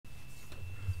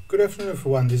Good afternoon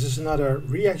everyone, this is another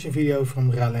reaction video from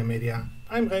RaLei Media.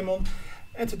 I'm Raymond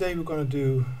and today we're going to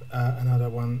do another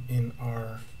one in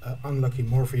our Unlucky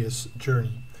Morpheus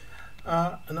journey.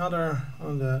 Another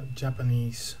on the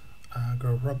Japanese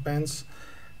girl rock bands,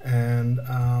 and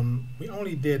we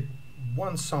only did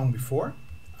one song before,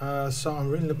 so I'm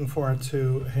really looking forward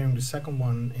to hearing the second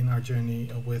one in our journey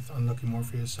with Unlucky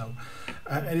Morpheus. So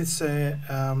and it's a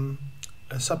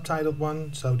subtitled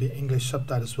one, so the English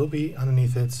subtitles will be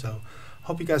underneath it, so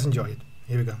hope you guys enjoy it.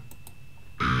 Here we go.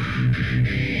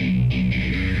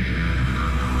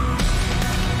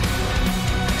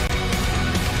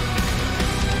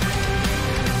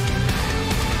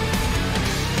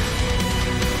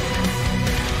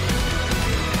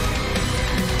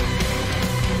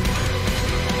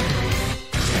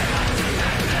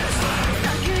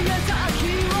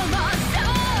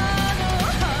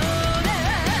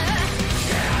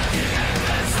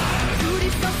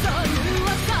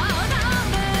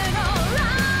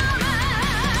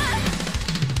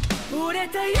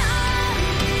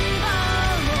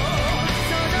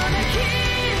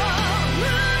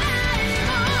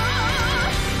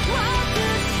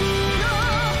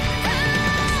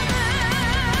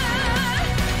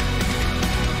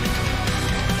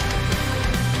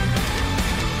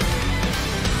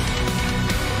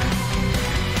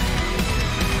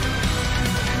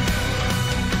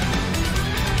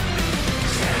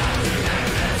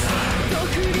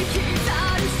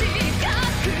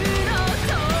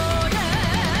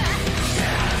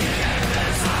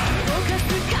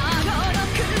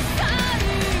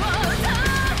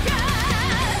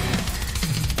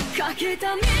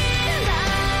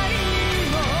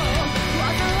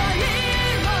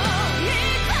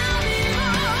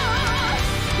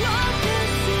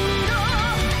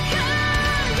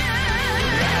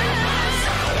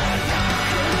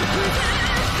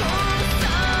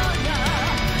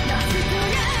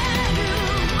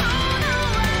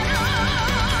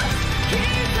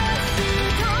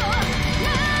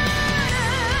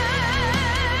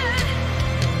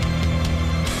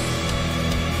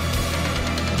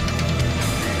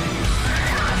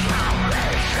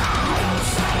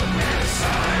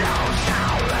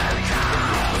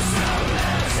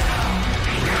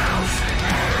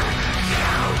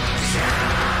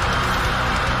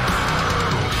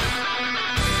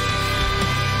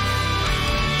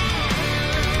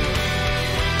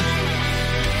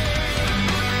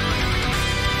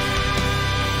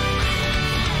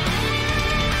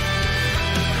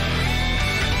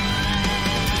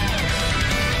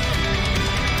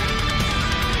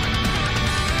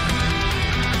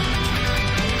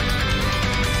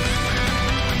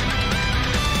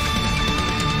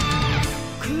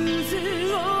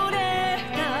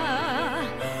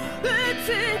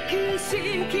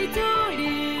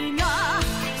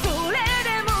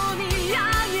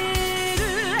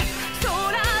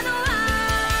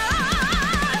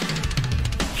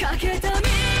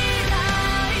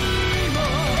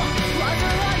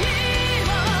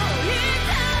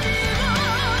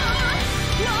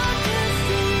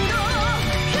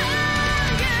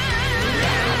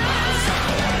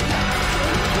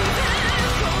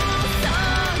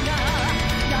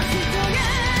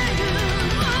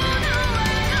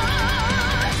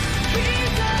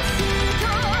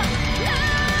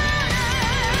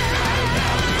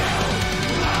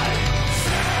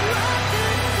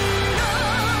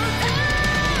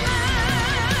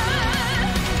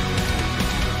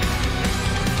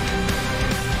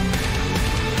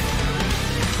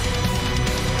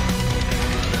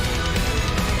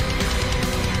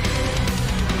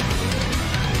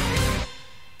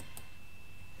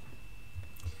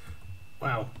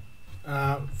 Wow.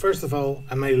 First of all,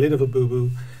 I made a little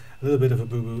bit of a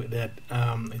boo-boo that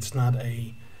it's not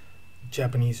a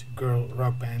Japanese girl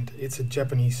rock band. It's a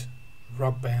Japanese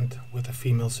rock band with a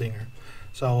female singer.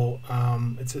 So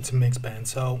it's a mixed band.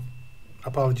 So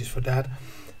apologies for that.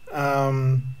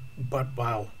 But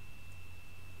wow,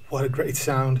 what a great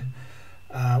sound!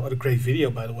 What a great video,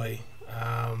 by the way.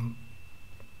 And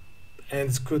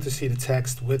it's good to see the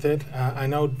text with it. I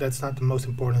know that's not the most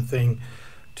important thing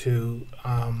to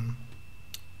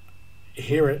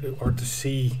hear it or to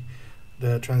see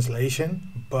the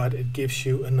translation, but it gives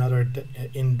you another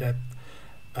in-depth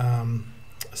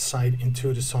sight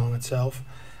into the song itself.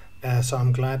 So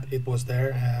I'm glad it was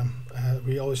there.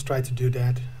 We always try to do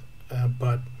that,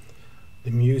 but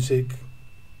the music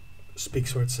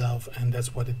speaks for itself, and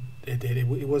that's what it did. It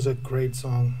was a great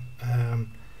song.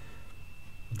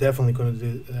 Definitely going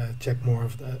to check more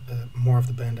of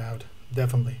the band out.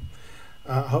 Definitely.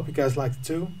 I hope you guys liked it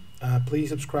too. Please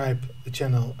subscribe to the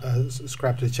channel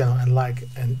and like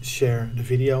and share the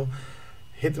video.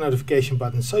 hit the notification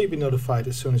button so you'll be notified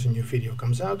as soon as a new video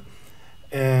comes out.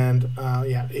 And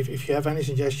yeah, if you have any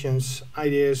suggestions,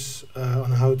 ideas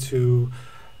on how to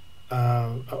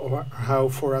or how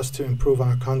for us to improve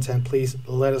our content, please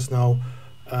let us know.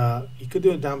 You could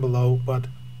do it down below, but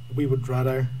we would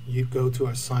rather you go to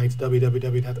our site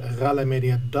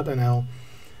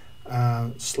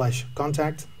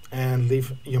www.raleimedia.nl/contact and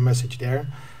leave your message there.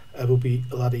 It will be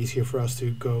a lot easier for us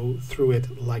to go through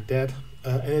it like that.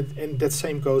 And that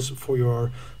same goes for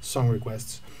your song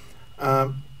requests.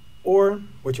 Or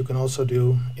what you can also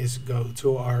do is go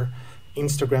to our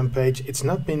Instagram page. It's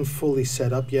not been fully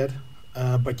set up yet,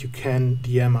 but you can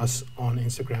DM us on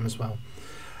Instagram as well.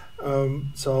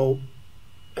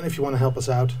 And if you want to help us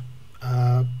out,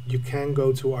 you can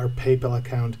go to our PayPal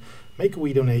account, make a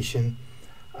wee donation.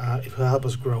 It will help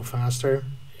us grow faster.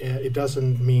 It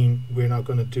doesn't mean we're not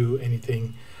going to do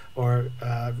anything or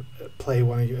play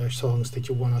one of your songs that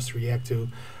you want us to react to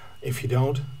if you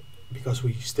don't, because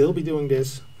we still be doing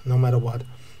this no matter what,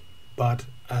 but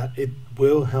it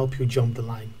will help you jump the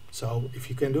line. So if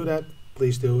you can do that,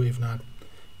 please do. If not,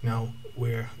 you know,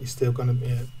 we're still gonna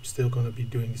be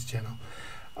doing this channel.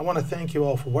 I want to thank you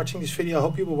all for watching this video. I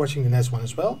hope you will watching the next one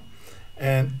as well.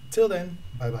 And till then,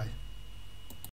 bye bye.